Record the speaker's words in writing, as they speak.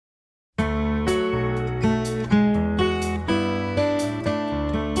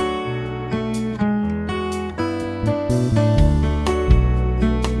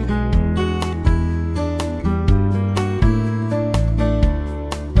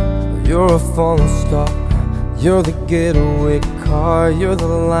You're a falling star, you're the getaway car, you're the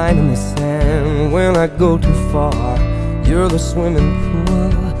line in the sand when I go too far. You're the swimming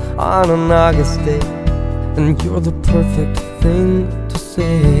pool on an August day, and you're the perfect thing to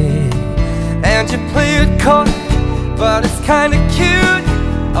say. And you play it coy, but it's kinda cute.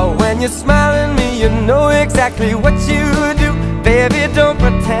 Oh, when you smile at me, you know exactly what you do. Baby, don't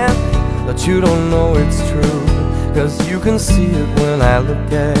pretend that you don't know it's true, 'cause you can see it when I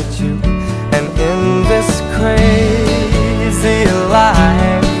look at you. And in this crazy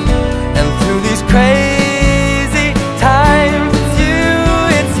life, and through these crazy times,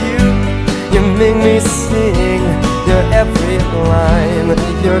 it's you, you make me sing. Your every line,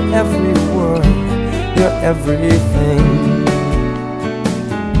 your every word, your everything.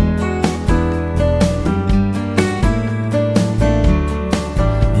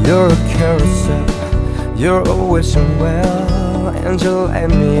 You're a carousel, you're always wishing well, and you light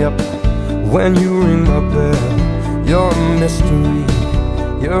me up when you ring my bell. You're a mystery,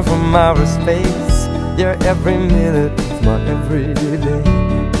 you're from outer space, you're every minute of my everyday.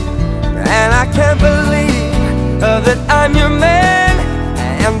 And I can't believe that I'm your man,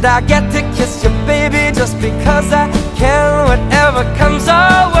 and I get to kiss you, baby, just because I can. Whatever comes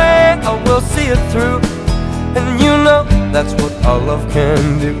our way, I will see it through, and you know that's what our love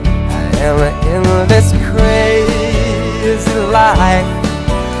can do. And in this crazy life,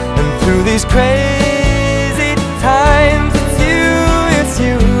 and through these crazy times, it's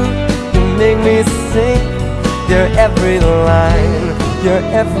you, you make me sing. Your every line, your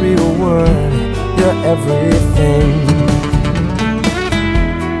every word, your everything.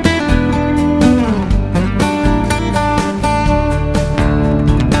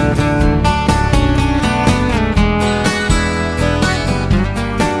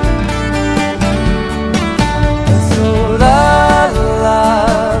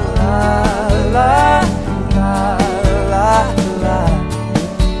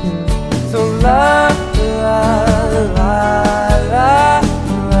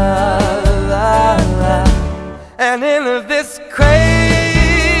 And in this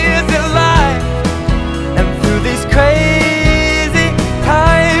crazy life, and through these crazy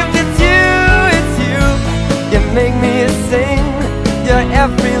times, it's you, you make me sing. Your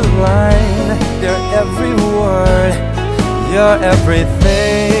every line, your every word, your everything.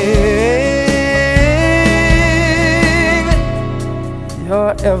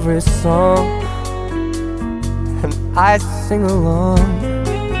 Your every song, and I sing along,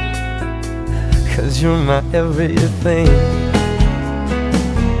 'cause you're my everything.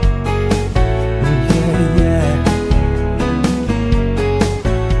 Yeah, yeah.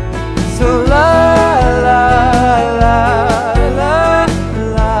 So la la la la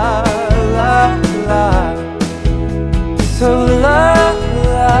la la la. So la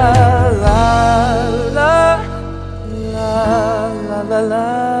la la la la la la la.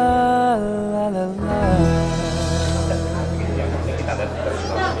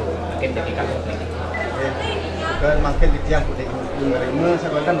 Makin tiang kuda menerima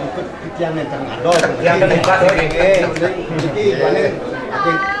sebenarnya ikut tiang yang tengah yang terlibat jadi paling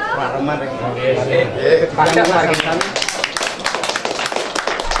makin ramah pada hari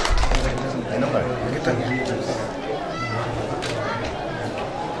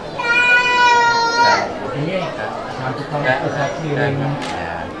ini satu kali kita kirim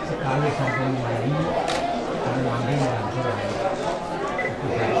sekali sampai Bali, kami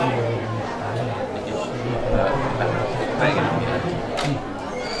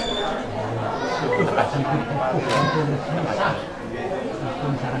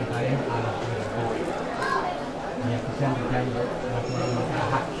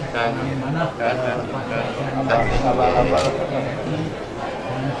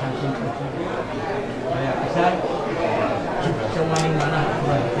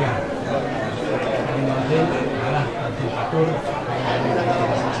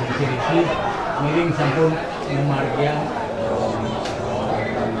miring sampun memargia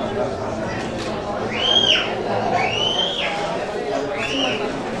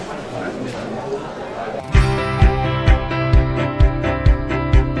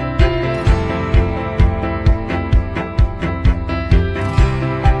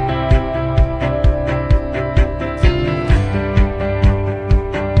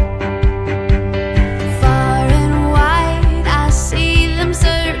Far and wide, I see them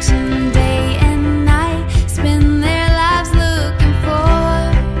searching day and night, spend their lives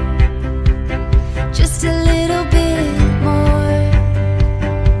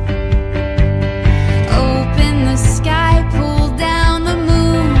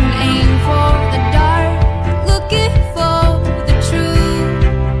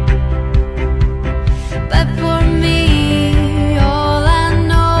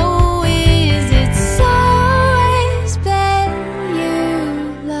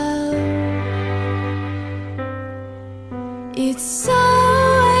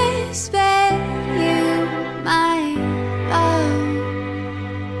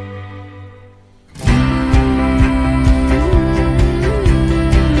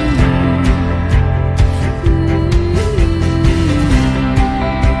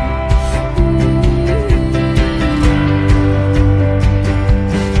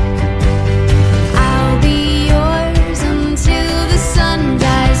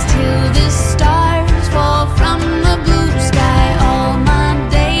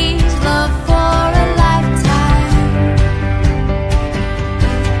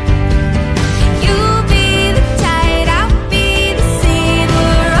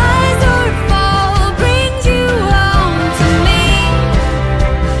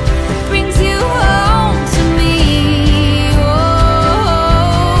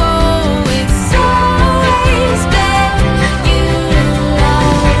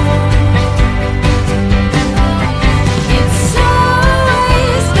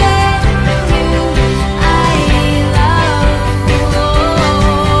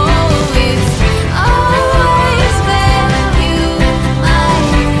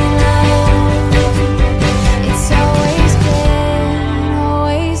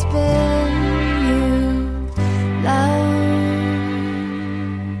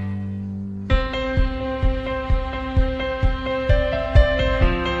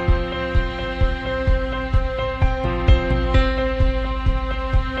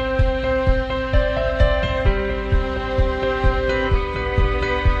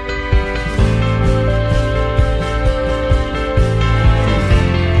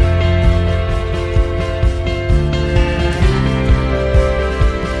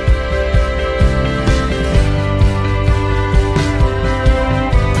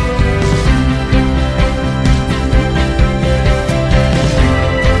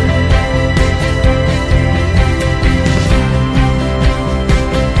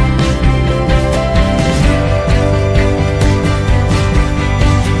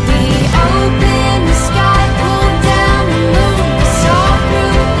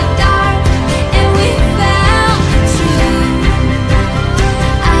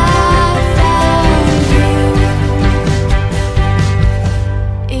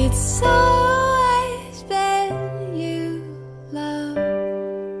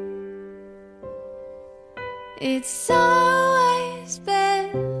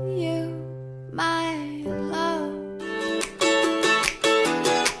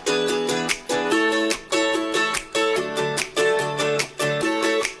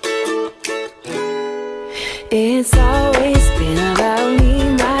it's always been about me,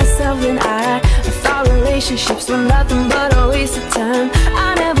 myself and I thought relationships were nothing but a waste of time.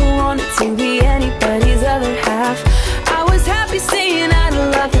 I never wanted to be anybody's other half. I was happy saying I'd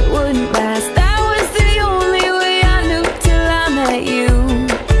love that wouldn't last. That was the only way I knew till I met you.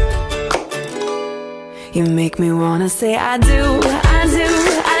 You make me wanna say I do, I do,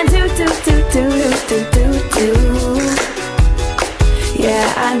 I do, do, do, do, do, do, do. Yeah,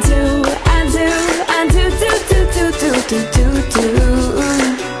 I do, I do, I do, do, do, do, do, do, do, do.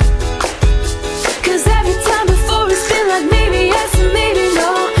 'Cause every time before it's been like maybe yes and maybe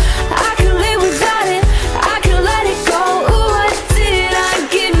no. I can live without it, I can let it go. Ooh, what did I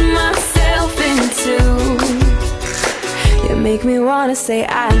get myself into? You make me wanna say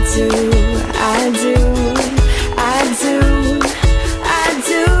I do, I do, I do, I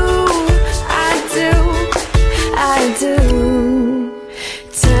do, I do, I do.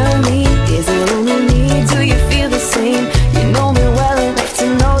 Tell me, is it only me? Do you feel the same? You know me well enough to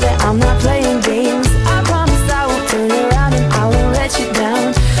know that I'm not playing games. I promise I won't turn around and I won't let you down.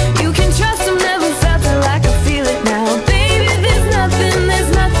 You can trust I've never felt it like I feel it now. Baby, there's nothing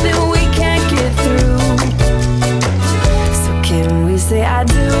we can't get through. So can we say I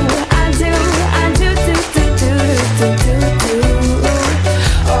do, I do, I do, do, do, do, do, do, do.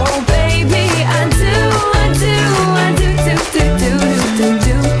 Oh baby, I do, I do, I do, do, do, do, do,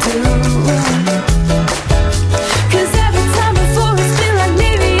 do, do. 'Cause every time before it's been like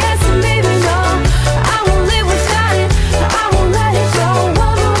maybe yes and maybe no. I won't live without it, I won't let it go.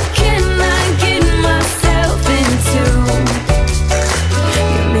 What more can I get myself into?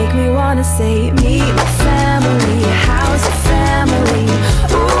 You make me wanna say meet my family, how's your family?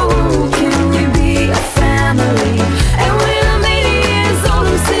 Ooh, can we be a family? And when I'm 80 years old,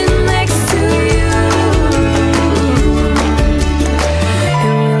 I'm sitting next to you.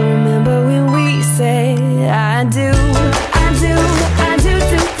 And we'll remember when we said I do, I do, I do,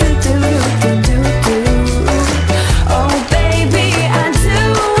 do, do, do, do, do, do. Oh baby, I do,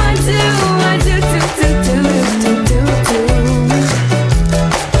 I do, I do, do, do, do, do, do, do.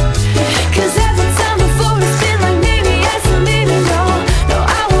 'Cause every time before it's been like maybe yes and maybe no. No,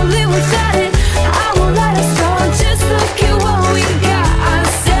 I won't live without it, I won't let us go. Just look at what we got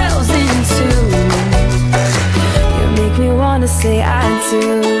ourselves into. You make me wanna say I do,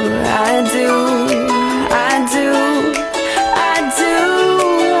 I do, I do, I do,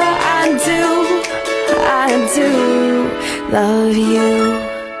 I do, I do love you.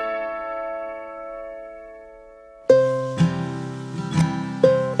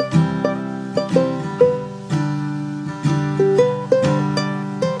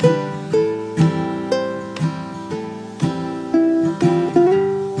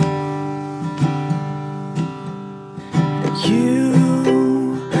 You,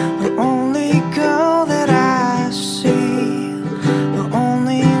 the only girl that I see, the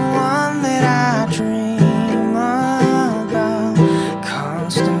only one that I dream about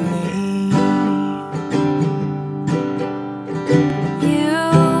constantly. You,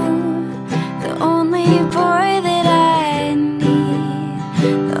 the only boy that I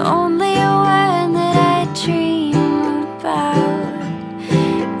need, the only one that I dream about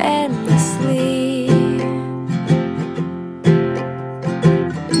endlessly.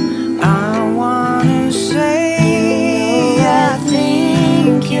 I wanna say I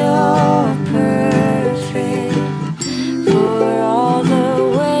think you're perfect For all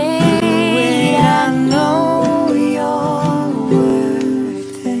the way I know you're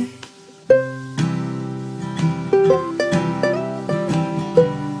worth it.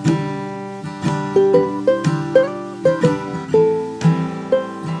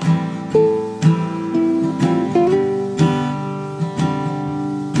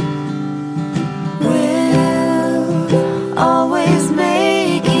 we'll always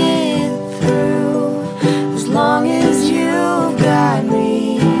make it through, as long as you got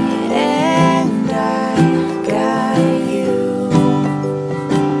me and I got you.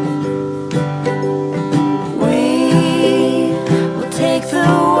 We will take the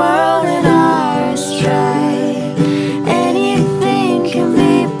world in our stride. Anything can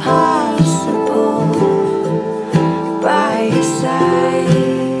be possible by your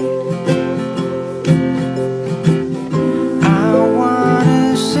side. I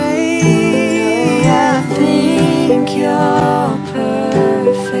wanna say I think you're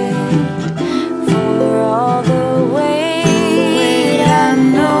perfect for all the way I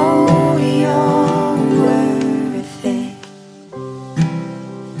know you're worth it.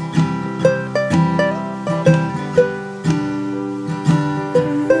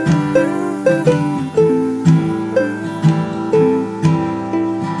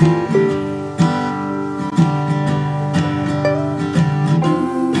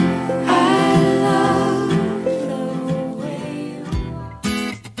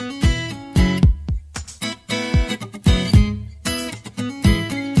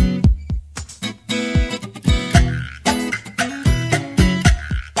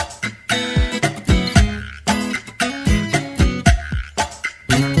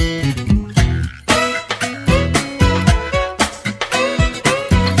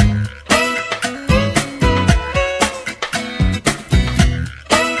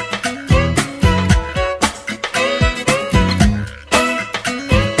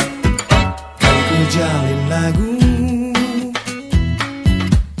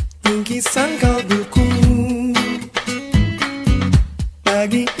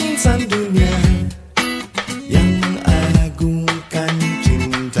 insan dunia yang mengagungkan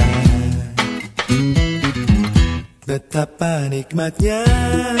cinta. Betapa nikmatnya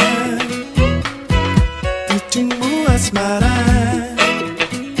ujungmu asmara,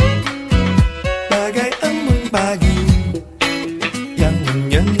 bagai embun pagi yang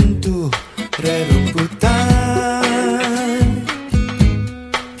menyentuh rerumputan.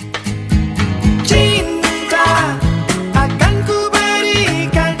 Cinta akan ku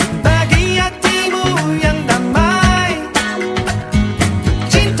berikan bagi hatimu yang damai.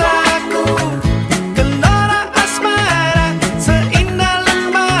 Cintaku gelora asmara seindah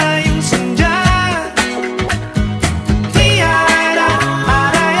lembayung senja. Tiada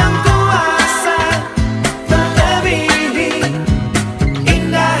ada yang kuasa melebihi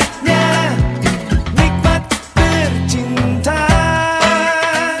indahnya nikmat bercinta.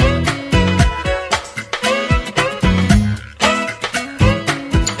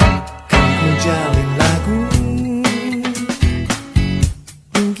 Kan ku jalin lagu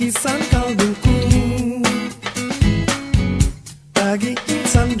bingkisan kalbuku bagi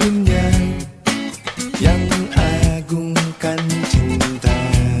insan dunia yang mengagungkan cinta.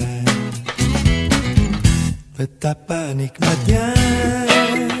 Betapa nikmatnya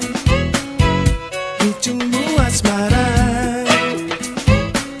ujungmu asmara,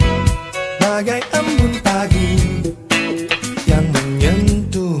 bagai embun pagi yang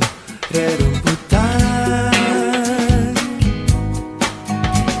menyentuh rerumputan.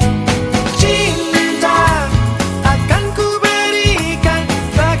 Cinta akan ku berikan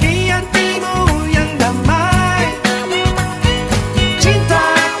bagi hatimu yang damai.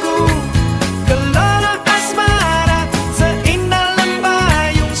 Cintaku gelora asmara seindah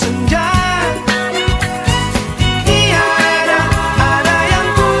lembayung senja. Tiada ada yang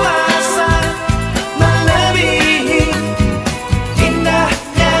kuasa melebihi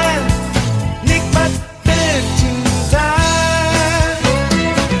indahnya nikmat bercinta.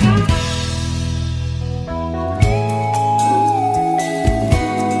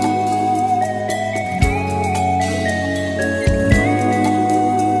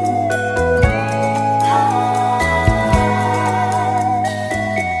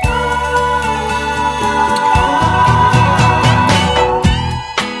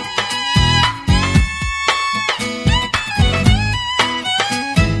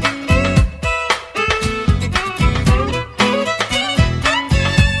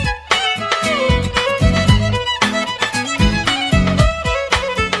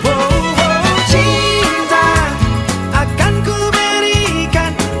 Cinta akan ku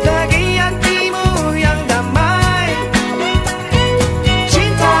berikan bagi hatimu yang damai.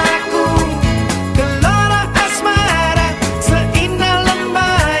 Cintaku gelora asmara seindah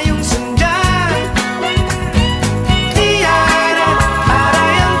lembayung senja. Tiada ada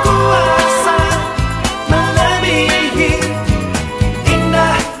yang kuasa melebihi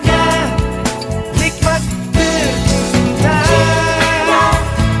indahnya nikmat bercinta.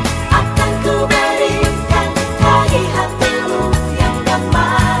 Akan ku berikan bagi hatimu yang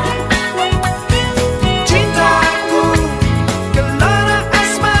damai. Cintaku gelora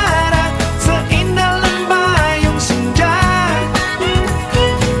asmara seindah lembayung senja.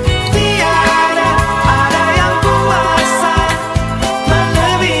 Tiada ada yang kuasa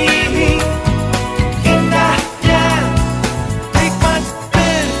melebihi indahnya nikmat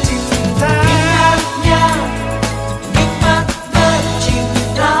bercinta. Indahnya nikmat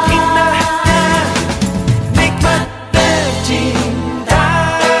bercinta. Indahnya nikmat bercinta.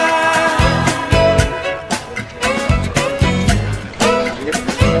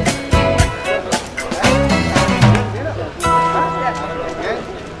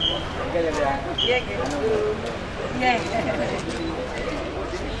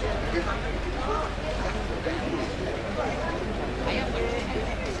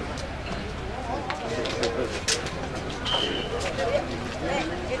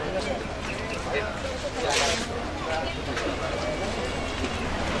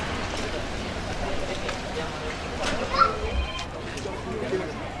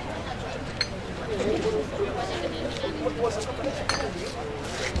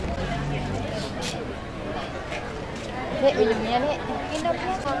 Dek, minumnya Dek.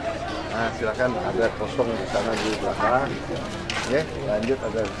 Minumnya. Nah, silakan ada kosong di sana di belakang. Ya, lanjut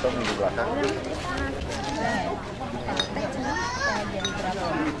ada kosong di belakang.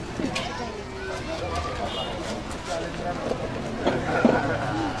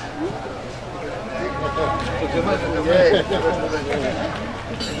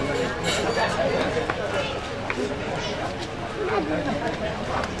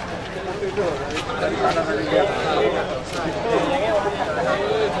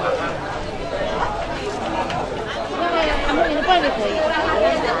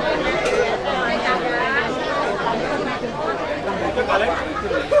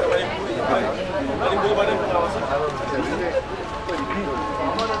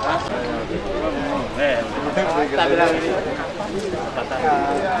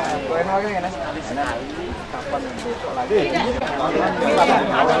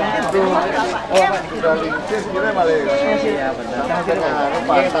 Udah lincin kira malah. Iya benar.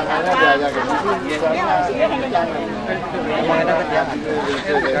 Tangannya dia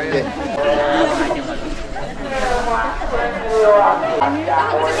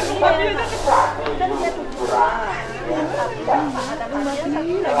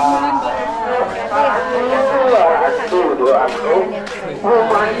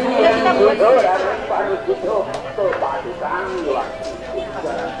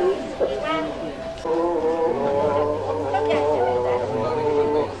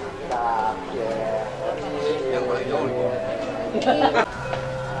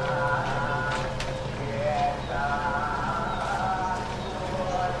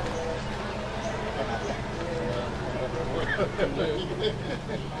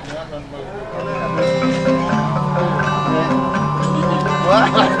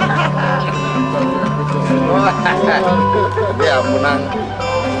kayak dia menang.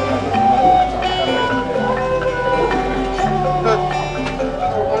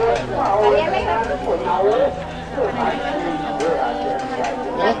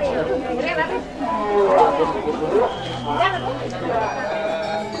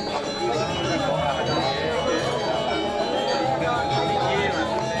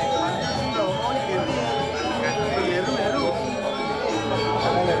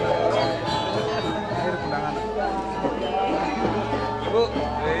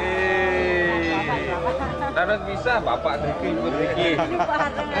 Darat bisa, bapak Diki, ibu Diki.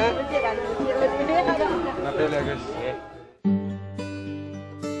 Nanti lah guys.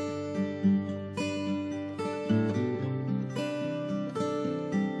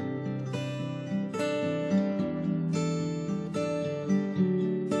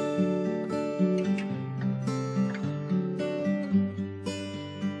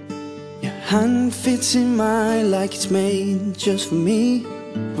 Your hand fits in mine like it's made just for me.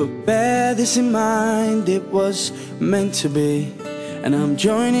 But bear this in mind, it was meant to be. And I'm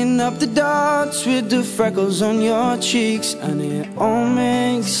joining up the dots with the freckles on your cheeks, and it all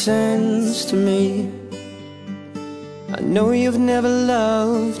makes sense to me. I know you've never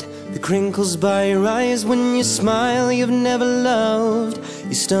loved the crinkles by your eyes when you smile. You've never loved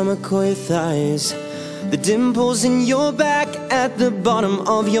your stomach or your thighs, the dimples in your back at the bottom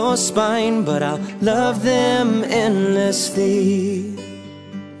of your spine. But I'll love them endlessly.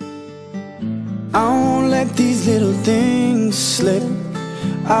 I won't let these little things slip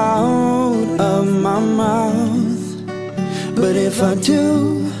out of my mouth. But if I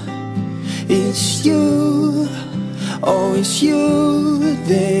do, it's you, oh it's you,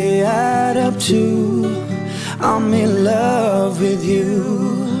 they add up to I'm in love with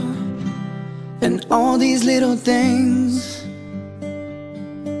you. And all these little things.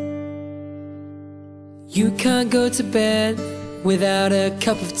 You can't go to bed without a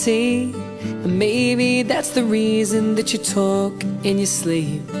cup of tea, and maybe that's the reason that you talk in your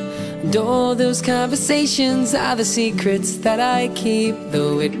sleep. And all those conversations are the secrets that I keep,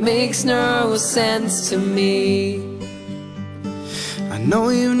 though it makes no sense to me. I know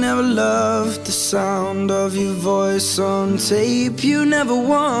you never loved the sound of your voice on tape. You never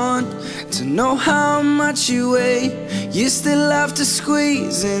want to know how much you weigh. You still have to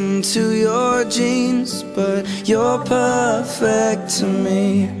squeeze into your jeans, but you're perfect to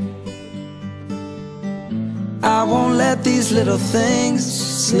me. I won't let these little things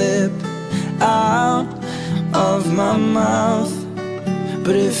slip out of my mouth.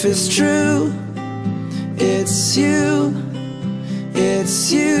 But if it's true, it's you,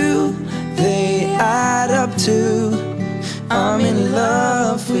 it's you, they add up to I'm in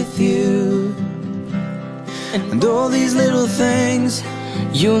love with you. And all these little things.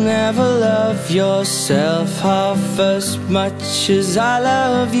 You'll never love yourself half as much as I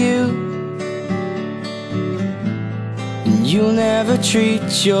love you. You'll never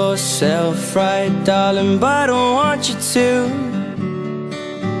treat yourself right, darling, but I don't want you to.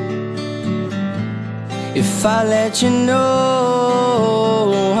 If I let you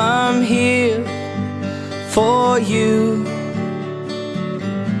know I'm here for you,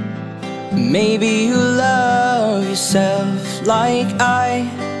 maybe you'll love yourself like I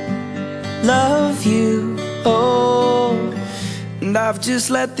love you. Oh, and I've just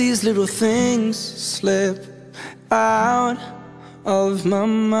let these little things slip out of my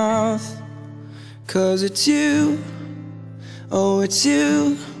mouth. 'Cause it's you, oh it's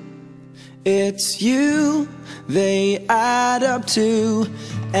you, it's you, they add up to,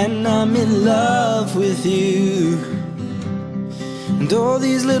 and I'm in love with you. And all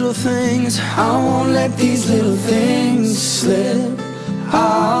these little things, I won't let these little things slip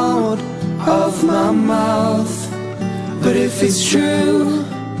out of my mouth. But if it's true,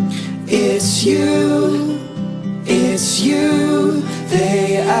 it's you, it's you,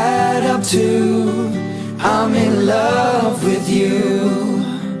 they add up to I'm in love with you.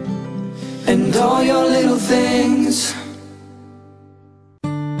 And all your little things.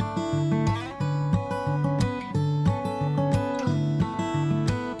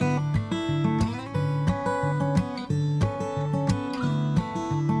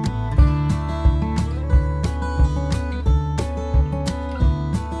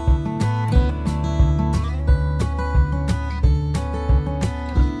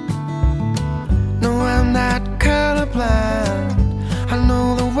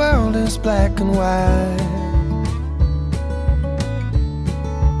 Black and white.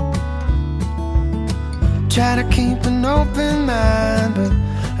 Try to keep an open mind, but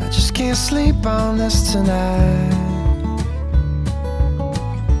I just can't sleep on this tonight.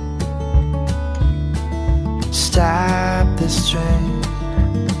 Stop this train,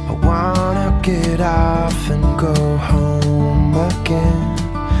 I wanna get off and go home again.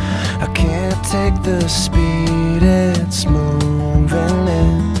 I can't take the speed it's moving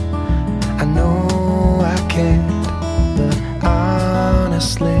in. I know I can't, but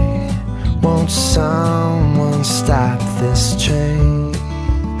honestly, won't someone stop this train?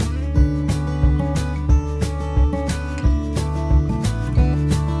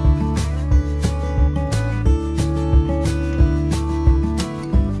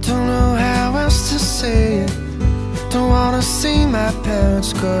 Don't know how else to say it. Don't wanna see my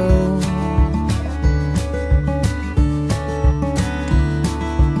parents go.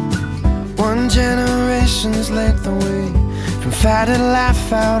 One generation's length away from fighting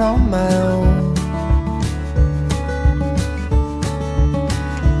life out on my own.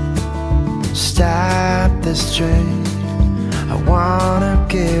 Stop this train, I wanna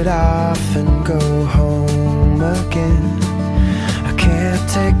get off and go home again. I can't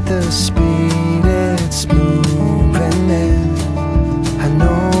take the speed it's moving in. I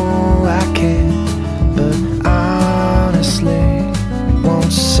know I can't, but honestly,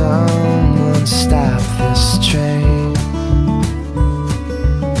 won't someone stop this train?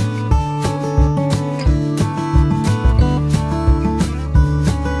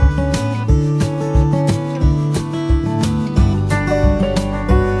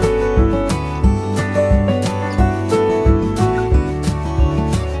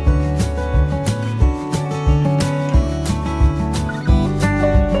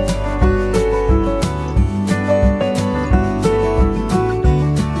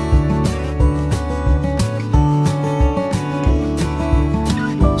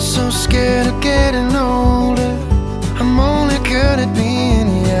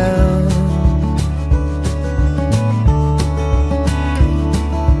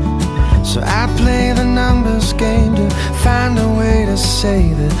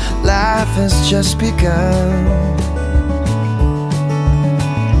 Say that life has just begun.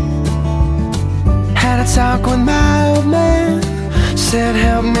 Had a talk with my old man, said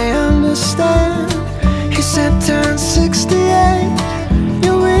help me understand. He said turn 68,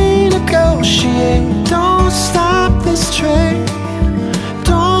 you renegotiate. Don't stop this train,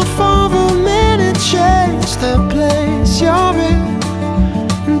 don't for a minute change the place you're in.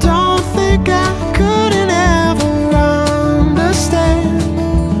 And don't think I couldn't ever understand.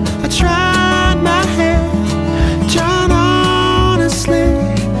 I tried my hand, John, honestly,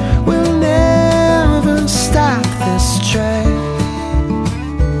 we'll never stop this train.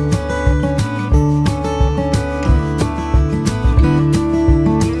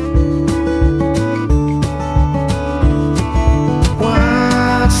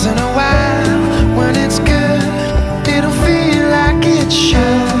 Once in a while, when it's good, it'll feel like it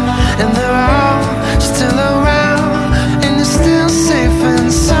should. And they're all still around, and you're still safe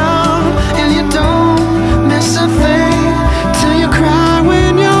and sound. And you don't miss a thing till you cry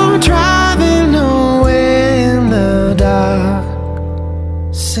when you're driving away in the dark,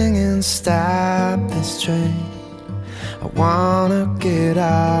 singing stop this train. I wanna get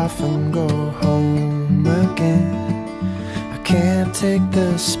off and go home again. I can't take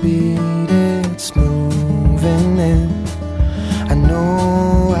the speed it's moving in. I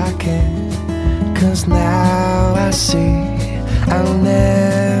know I can't, 'cause now I see I'll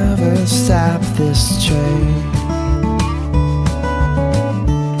never stop this train.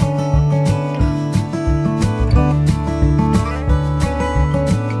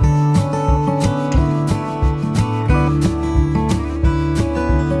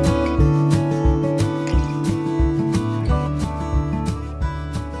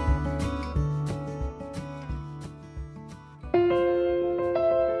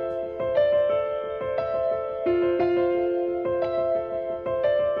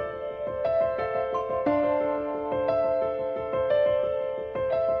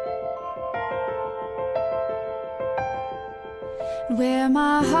 wear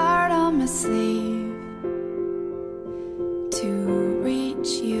my heart on my sleeve to reach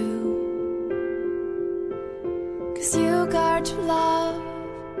you, 'cause you guard your love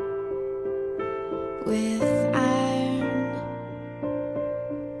with iron.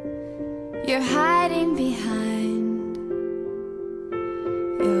 You're hiding behind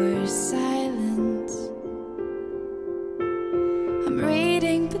your silence. I'm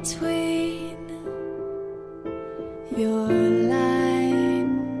reading between your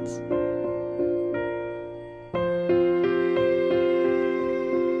lines.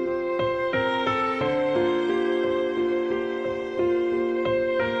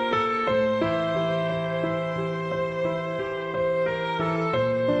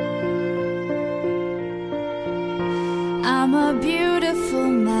 I'm a beautiful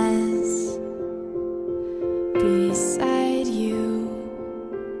mess beside you.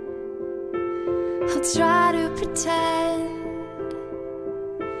 I'll try to pretend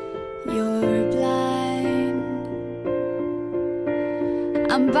you're blind.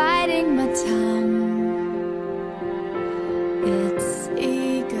 I'm biting my tongue, it's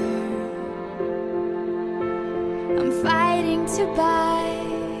eager. I'm fighting to buy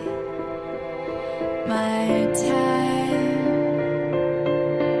my time.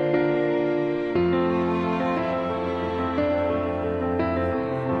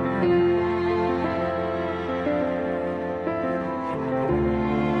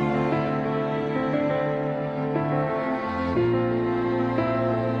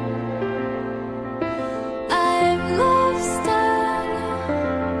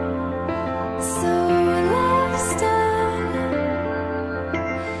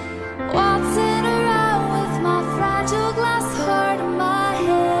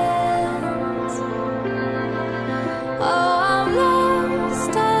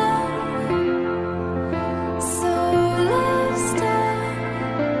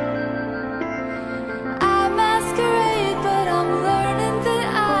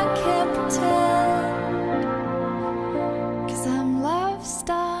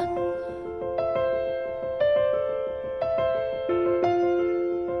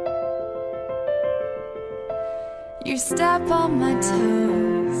 You step on my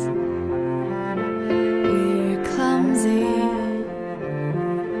toes, we're clumsy,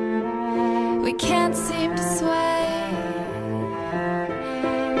 we can't seem to sway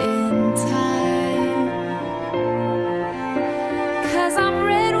in time. 'Cause I'm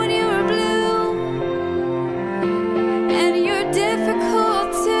red when you were blue, and you're difficult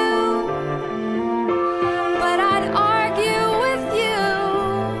too, but I'd argue with you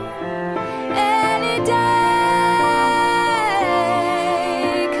any day.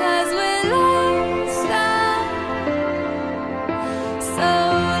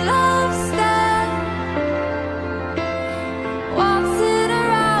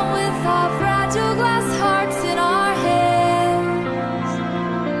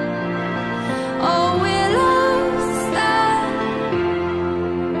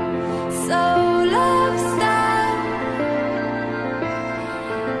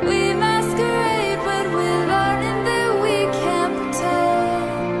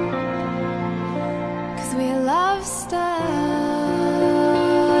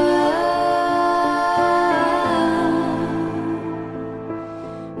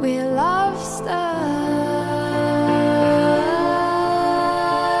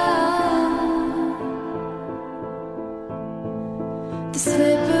 The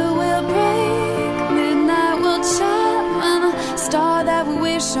slipper will break, midnight will chime, and a star that we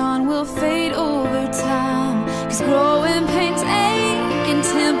wish on will fade over time. 'Cause growing pains ache and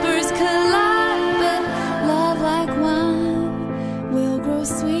tempers collide, but love like wine will grow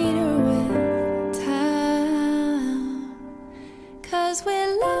sweeter with time. 'Cause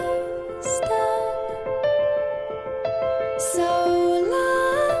we're love stung, so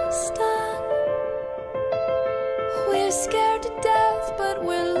love stung. We're scared to death, but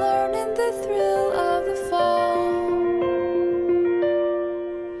we're learning the thrill of the fall.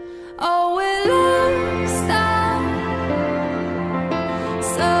 Oh, we're love stung,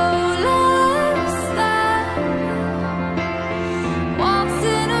 so love stung.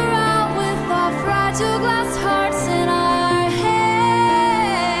 Waltzing around with our fragile glass hearts in our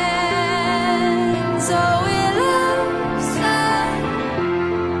hands. Oh, we're love stung,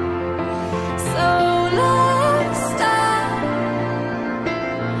 so love stung.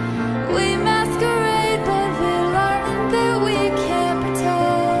 We masquerade, but we're learning that we can't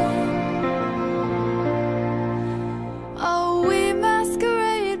pretend. Oh, we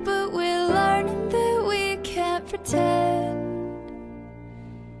masquerade, but we're learning that we can't pretend.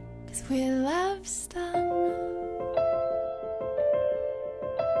 'Cause we're love stung.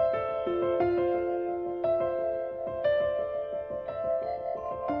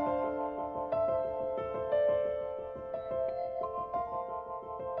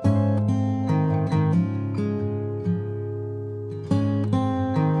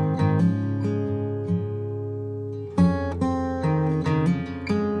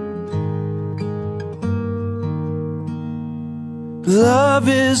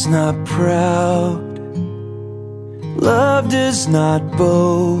 Love is not proud. Love does not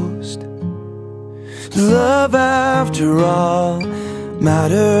boast. Love, after all,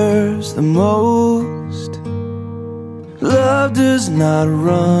 matters the most. Love does not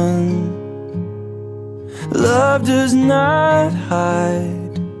run. Love does not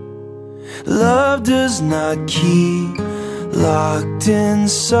hide. Love does not keep locked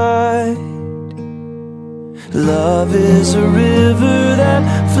inside. Love is a river that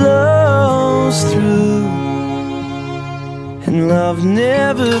flows through, and love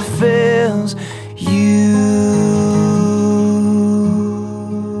never fails you.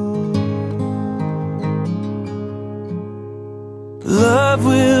 Love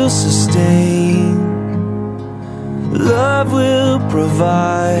will sustain. Love will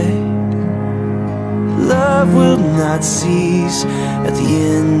provide. Love will not cease at the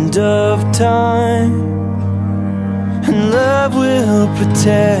end of time. And love will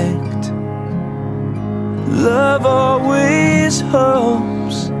protect. Love always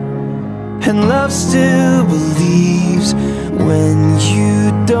hopes. And love still believes when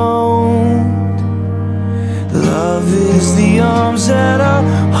you don't. Love is the arms that are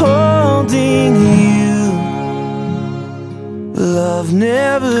holding you. Love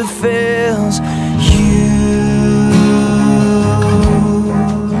never fails you.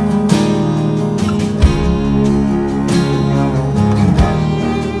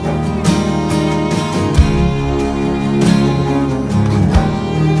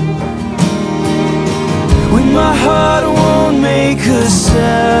 When my heart won't make a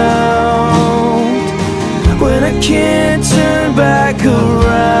sound, when I can't turn back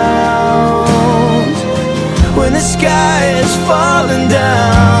around, when the sky is falling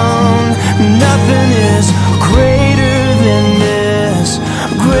down, nothing is greater than this,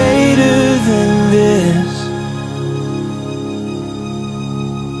 greater than this.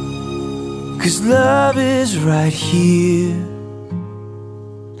 'Cause love is right here.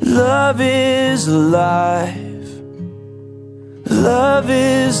 Love is alive. Love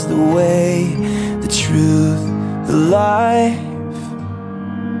is the way, the truth, the life.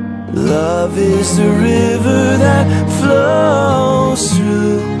 Love is the river that flows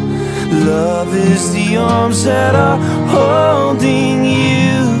through. Love is the arms that are holding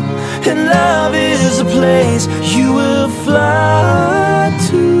you. And love is a place you will fly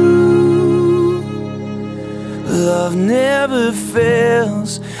to. Love never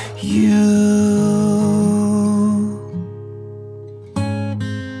fails you.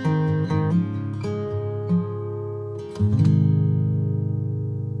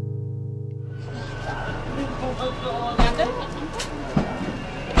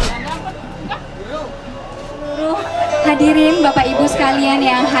 Hadirin Bapak Ibu sekalian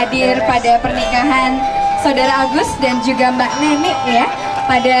yang hadir pada pernikahan Saudara Agus dan juga Mbak Nenik ya,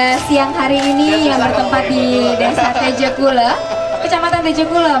 pada siang hari ini yang bertempat di Desa Tejakula, Kecamatan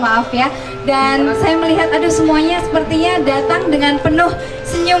Tejakula, maaf ya. Dan saya melihat aduh semuanya sepertinya datang dengan penuh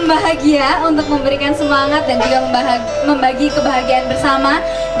senyum bahagia untuk memberikan semangat dan juga membagi kebahagiaan bersama,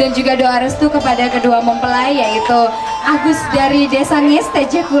 dan juga doa restu kepada kedua mempelai yaitu Agus dari Desa Ngis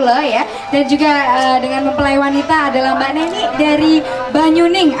Tejakula ya, dan juga dengan mempelai wanita adalah Mbak Neni dari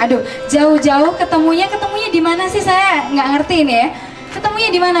Banyuning. Aduh jauh-jauh ketemunya di mana sih, saya nggak ngerti ini ya. Ketemunya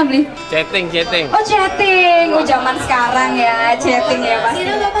di mana, Bli? Chatting. Oh, chatting. Oh, zaman sekarang ya, chatting ya, Pak.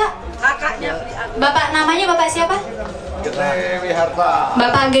 Sini, Bapak. Kakaknya Bapak namanya Bapak siapa? Gede Wiharta.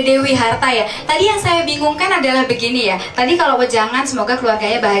 Bapak Gede Wiharta ya. Tadi yang saya bingungkan adalah begini ya. Tadi kalau wejangan semoga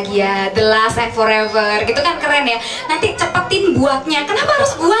keluarganya bahagia, the last and forever, gitu kan keren ya. Nanti cepetin buatnya. Kenapa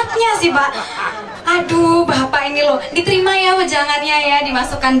harus buatnya sih, Pak? Aduh, Bapak ini loh, diterima ya wejangannya ya,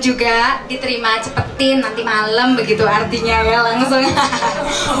 dimasukkan juga, diterima, cepetin nanti malam begitu artinya ya langsung.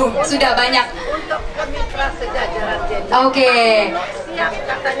 Sudah banyak. untuk kemitra sejajaran jadi. Oke. Siap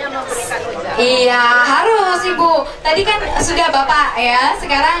katanya memberikan ujian. Iya, harus Ibu. Tadi kan sudah Bapak ya,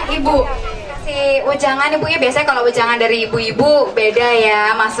 sekarang Ibu. Si wejangan Ibu ya, biasanya kalau wejangan dari ibu-ibu beda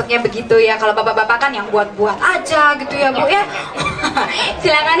ya, masuknya begitu ya. Kalau bapak-bapak kan yang buat-buat aja gitu ya Bu ya.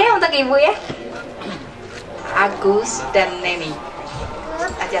 Silakan ya untuk Ibu ya. Agus dan Neni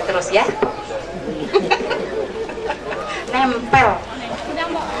aja terus ya. Nempel.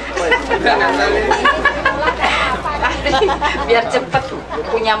 Biar cepet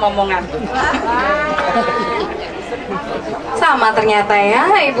punya momongan. Sama ternyata ya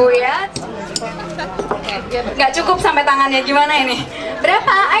Ibu ya. Gak cukup sampai tangannya, gimana ini?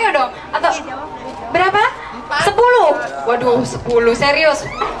 Berapa? Ayo dong. Atau berapa? 10. Waduh, 10 serius.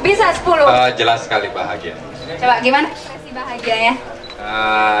 Bisa 10. Jelas sekali bahagia. Coba gimana? Kasih bahagianya.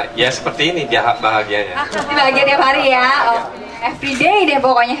 Ya seperti ini dia bahagianya. Bahagia tiap hari ya. Oh. everyday deh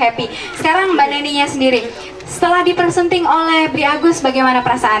pokoknya happy. Sekarang Mbak Neninya sendiri, setelah dipersunting oleh Bri Agus, bagaimana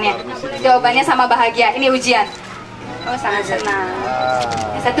perasaannya? Jawabannya sama bahagia. Ini ujian. Oh, sangat senang.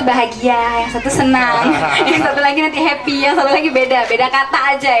 Yang satu bahagia, yang satu senang, yang satu lagi nanti happy, yang satu lagi beda kata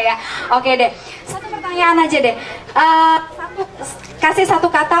aja ya. Oke deh. Satu pertanyaan aja deh. Kasih satu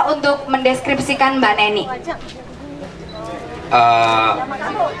kata untuk mendeskripsikan Mbak Neni.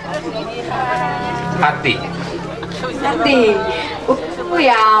 Hati.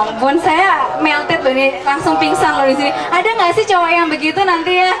 Ya ampun, saya melted loh nih, langsung pingsan loh di sini. Ada nggak sih cowok yang begitu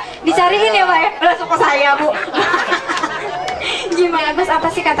nanti ya? Dicariin ya Pak ya? Langsung ke saya Bu. Gimana Gus? Apa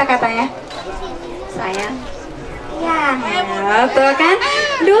sih kata-katanya? Sayang. Ya, tuh kan.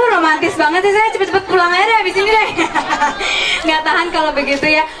 Duh, romantis banget sih, saya cepet-cepet pulang aja deh habis ini deh. Nggak tahan kalau begitu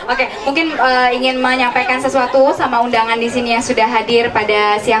ya. Oke, mungkin ingin menyampaikan sesuatu sama undangan di sini yang sudah hadir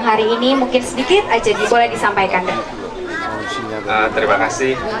pada siang hari ini. Mungkin sedikit aja boleh disampaikan deh. Terima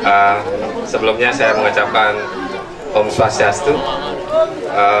kasih. Sebelumnya saya mengucapkan Om Swastiastu.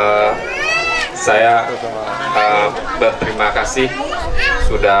 Saya berterima kasih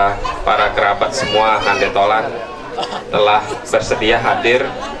sudah para kerabat semua Handetolan telah bersedia hadir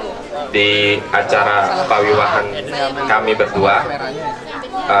di acara pawiwahan kami berdua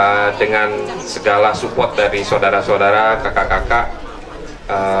dengan segala support dari saudara-saudara, kakak-kakak,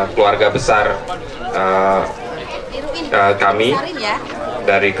 keluarga besar kami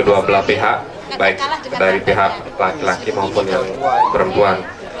dari kedua belah pihak, baik dari pihak laki-laki maupun yang perempuan.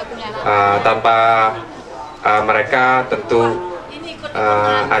 Tanpa mereka tentu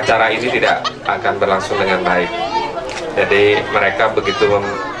acara ini tidak akan berlangsung dengan baik. Jadi mereka begitu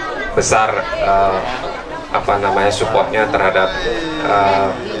besar supportnya terhadap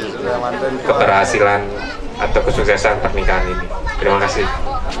keberhasilan atau kesuksesan pernikahan ini. Terima kasih.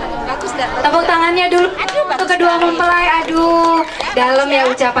 Tepuk tangannya dulu untuk kedua mempelai. Aduh, dalam ya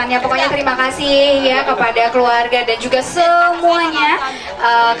ucapannya. Pokoknya terima kasih ya kepada keluarga dan juga semuanya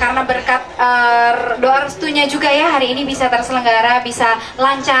karena berkat doa restunya juga ya hari ini bisa terselenggara, bisa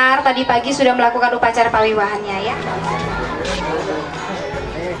lancar. Tadi pagi sudah melakukan upacara pawiwahannya ya.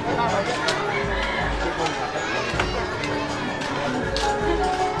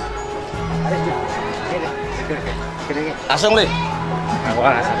 Langsung deh.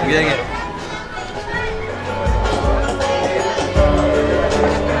 Gini.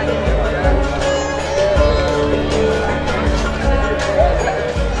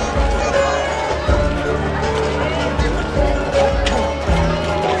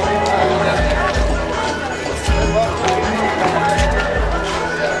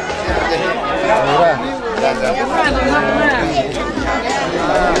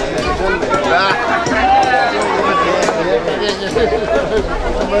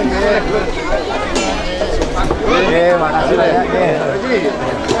 Makasih banyak.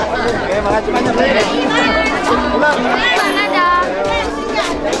 Makasih banyak.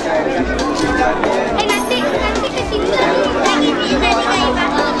 Nanti ke sini lagi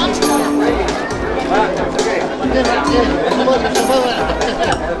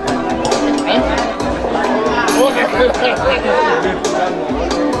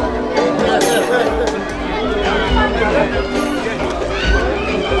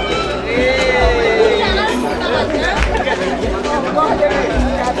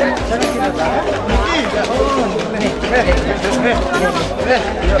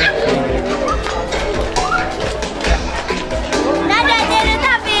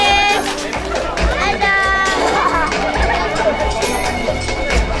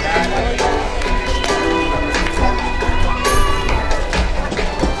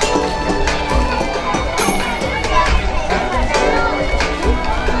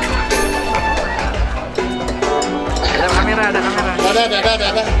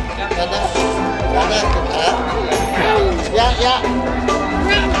Ya.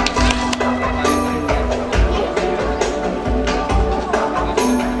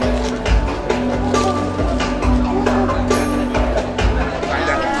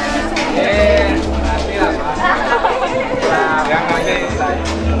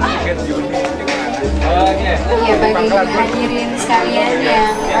 Ya, bagi hadirin sekalian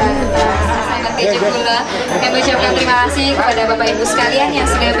yang kami ucapkan terima kasih kepada Bapak Ibu sekalian yang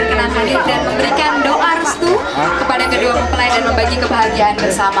sudah berkenan hadir dan memberikan doa restu kepada kedua mempelai dan membagi kebahagiaan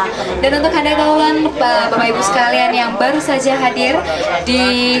bersama. Dan untuk Handetolan Bapak Ibu sekalian yang baru saja hadir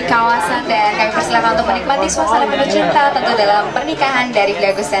di kawasan dan kami persilakan untuk menikmati suasana penuh cinta tentu dalam pernikahan dari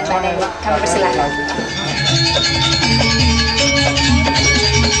Agus dan Mbak Neni. Kami persilakan.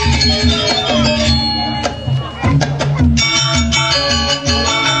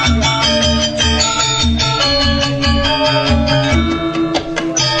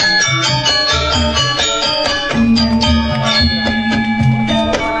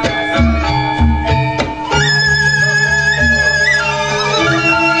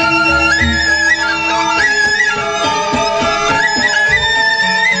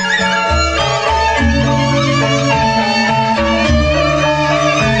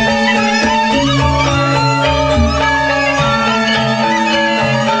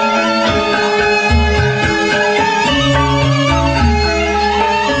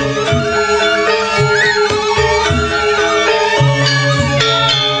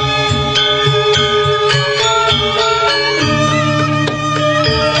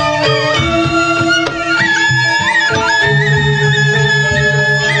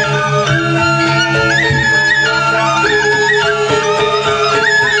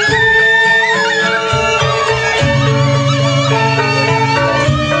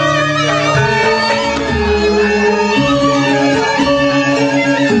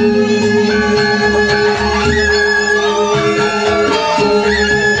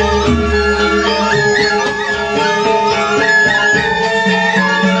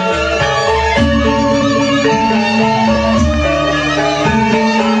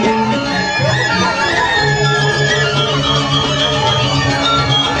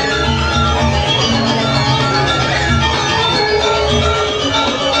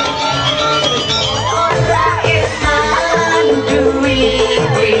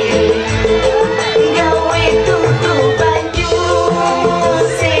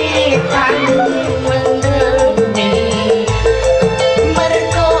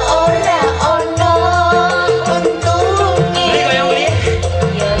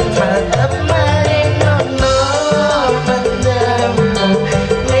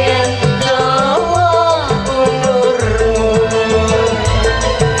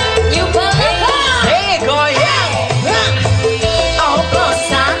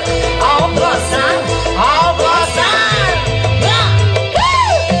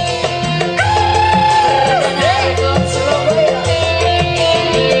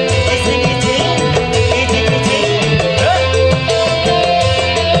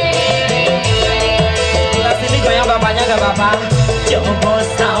 gak apa-apa. Coba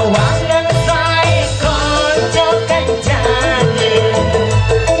sawangan saya konco kencane.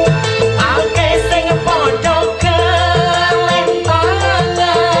 Oke sing podo kelempangan.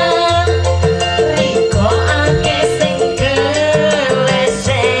 Riko ake sing keleseran.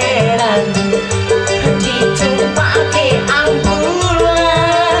 Dicumpake ambulan.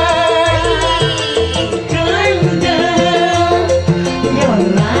 Gendeng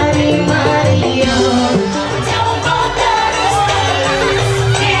nyolari Mario. Coba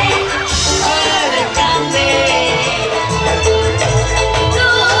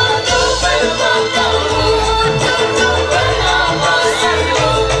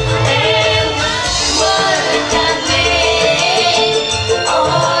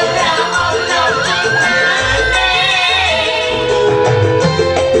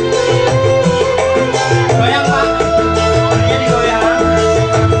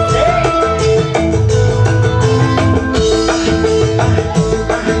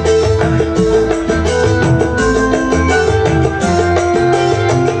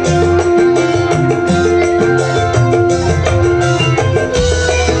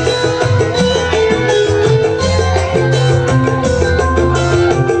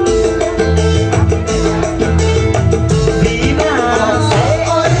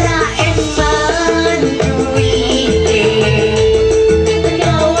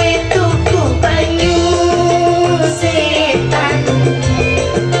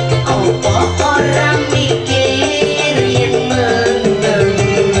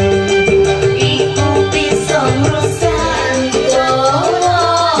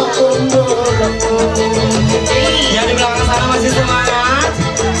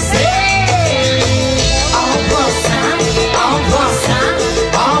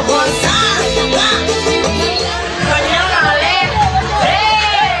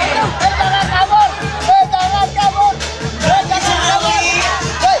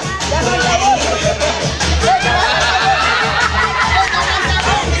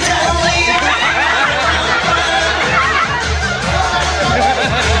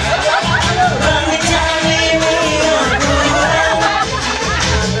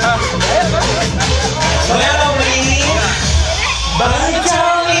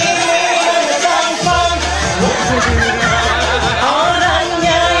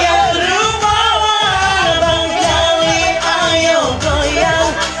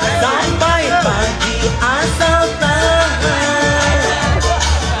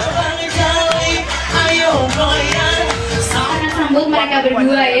terus mereka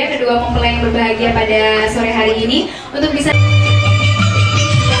berdua ya, kedua mempelai yang berbahagia pada sore hari ini untuk bisa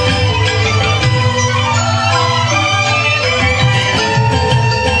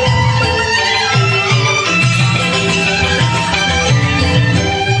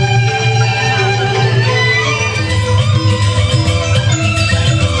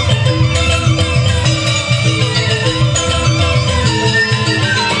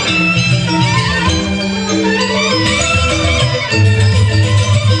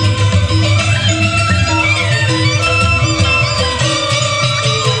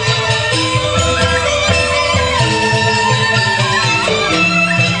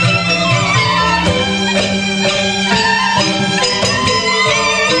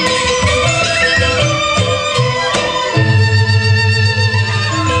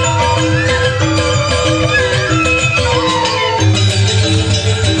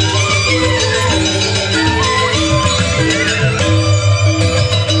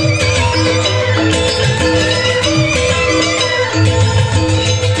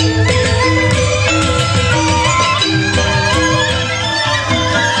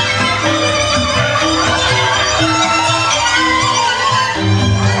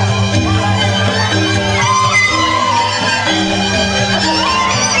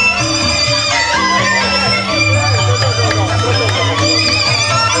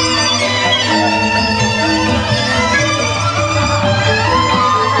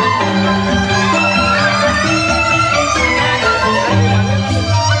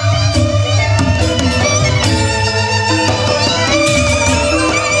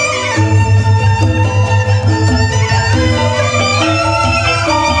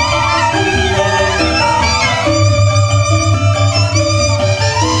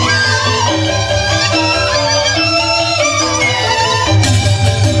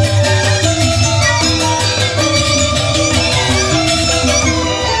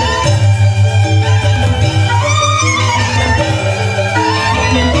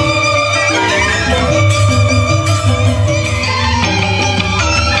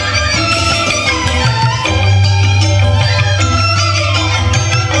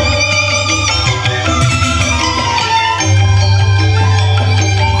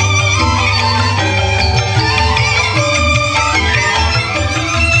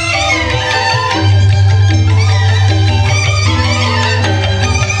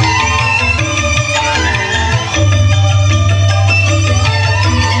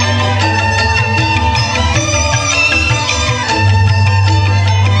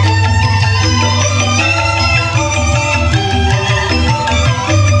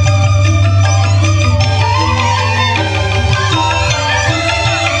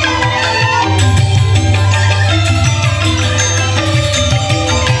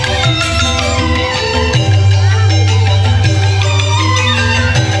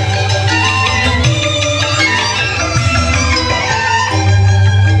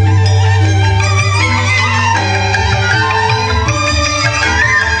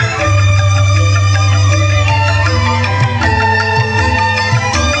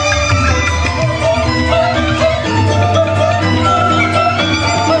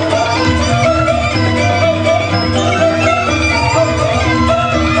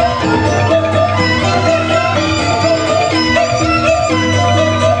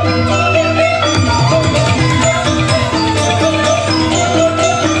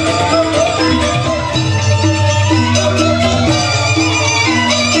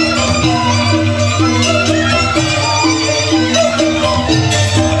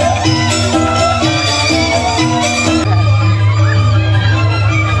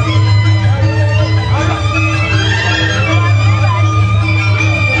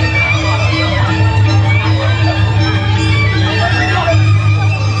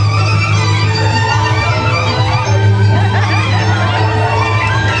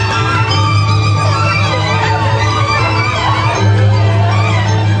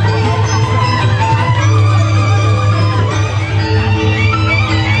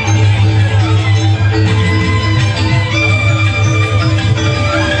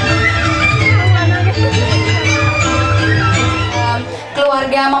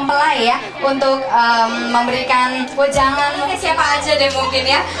untuk memberikan wejangan mungkin siapa aja deh mungkin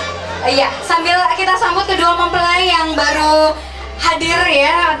ya. Iya, sambil kita sambut kedua mempelai yang baru hadir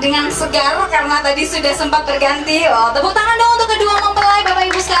ya dengan segar karena tadi sudah sempat berganti. Oh, tepuk tangan dong untuk kedua mempelai Bapak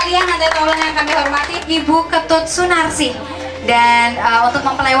Ibu sekalian, ada tolong yang kami hormati Ibu Ketut Sunarsi. Dan untuk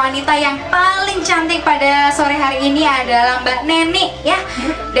mempelai wanita yang paling cantik pada sore hari ini adalah Mbak Neni ya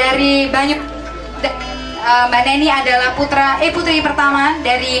dari Banyu. Mbak Neni adalah putri pertama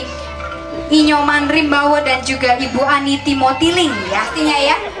dari Inyoman Rimbawo dan juga Ibu Ani Timotiling ya, artinya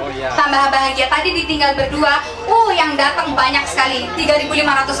ya tambah bahagia. Tadi ditinggal berdua, yang datang banyak sekali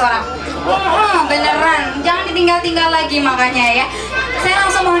 3.500 orang. Beneran, jangan ditinggal-tinggal lagi makanya ya. Saya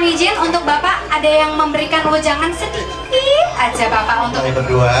langsung mohon izin untuk Bapak ada yang memberikan wejangan sedikit aja Bapak untuk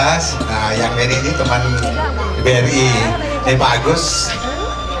berdua. Nah, yang ini teman BRI, Pak Agus,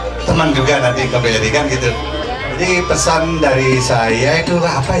 teman juga nanti ke BRI kan gitu. Jadi pesan dari saya itu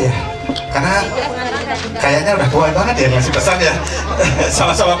apa ya? Karena kayaknya udah tua banget ya ngasih pesan ya.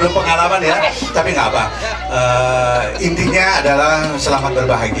 Sama-sama belum pengalaman ya, tapi nggak apa. Intinya adalah selamat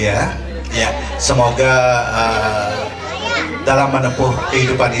berbahagia ya. Semoga dalam menempuh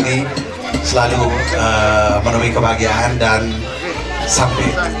kehidupan ini selalu menemui kebahagiaan dan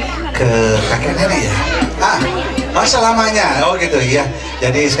sampai ke kakek nenek ya. Selamanya. Oh gitu ya.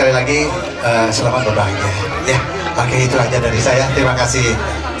 Jadi sekali lagi selamat berbahagia ya. Oke, itu aja dari saya. Terima kasih.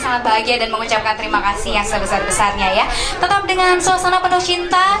 Sangat bahagia dan mengucapkan terima kasih yang sebesar-besarnya ya. Tetap dengan suasana penuh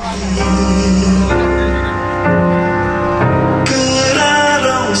cinta.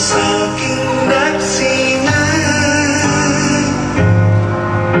 Kerarong saking daksina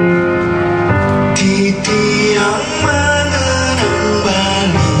Titi yang mengenang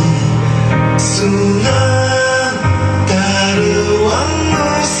Bali Sunang Taruang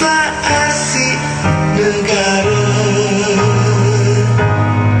Nusa Asih Negara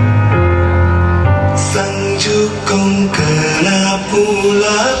Jukung kelapu-lapu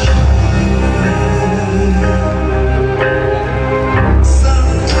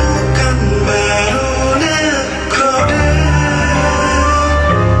Santukan baru nekode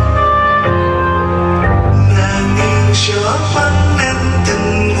Nanging syofan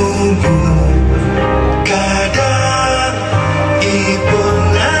enten mubu Kadang ibu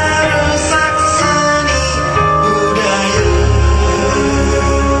ngarusak seni budaya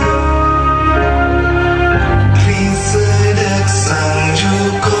Sedek sang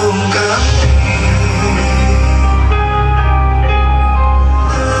jukung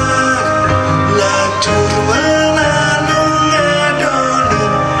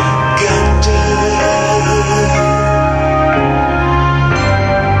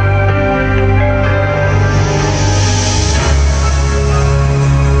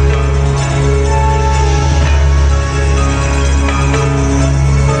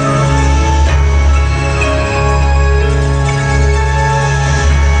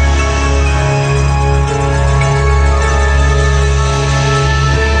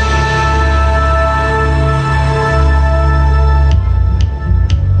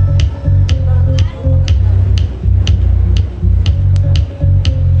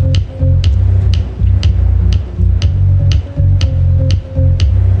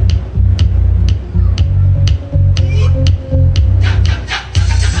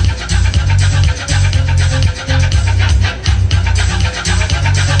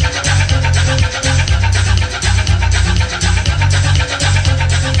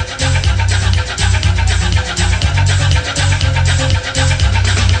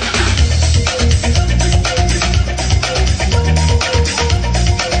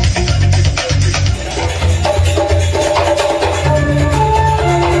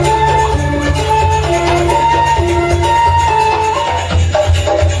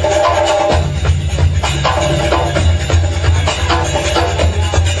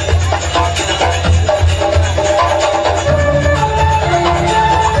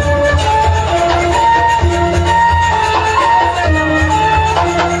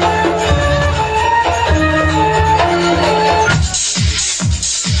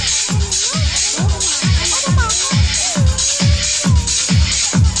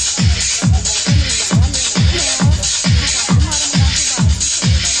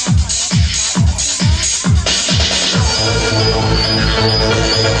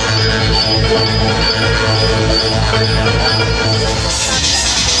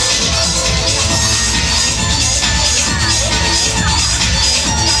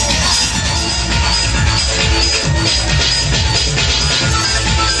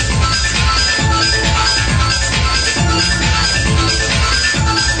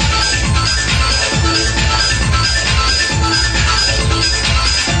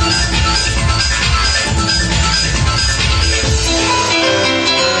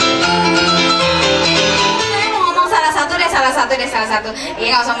salah satu. Iya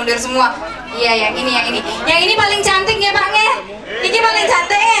nggak usah mundur semua. Iya yang ini. Yang ini paling cantik ya Pak nge. Ini paling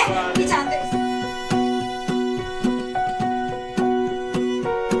cantik. Ini cantik.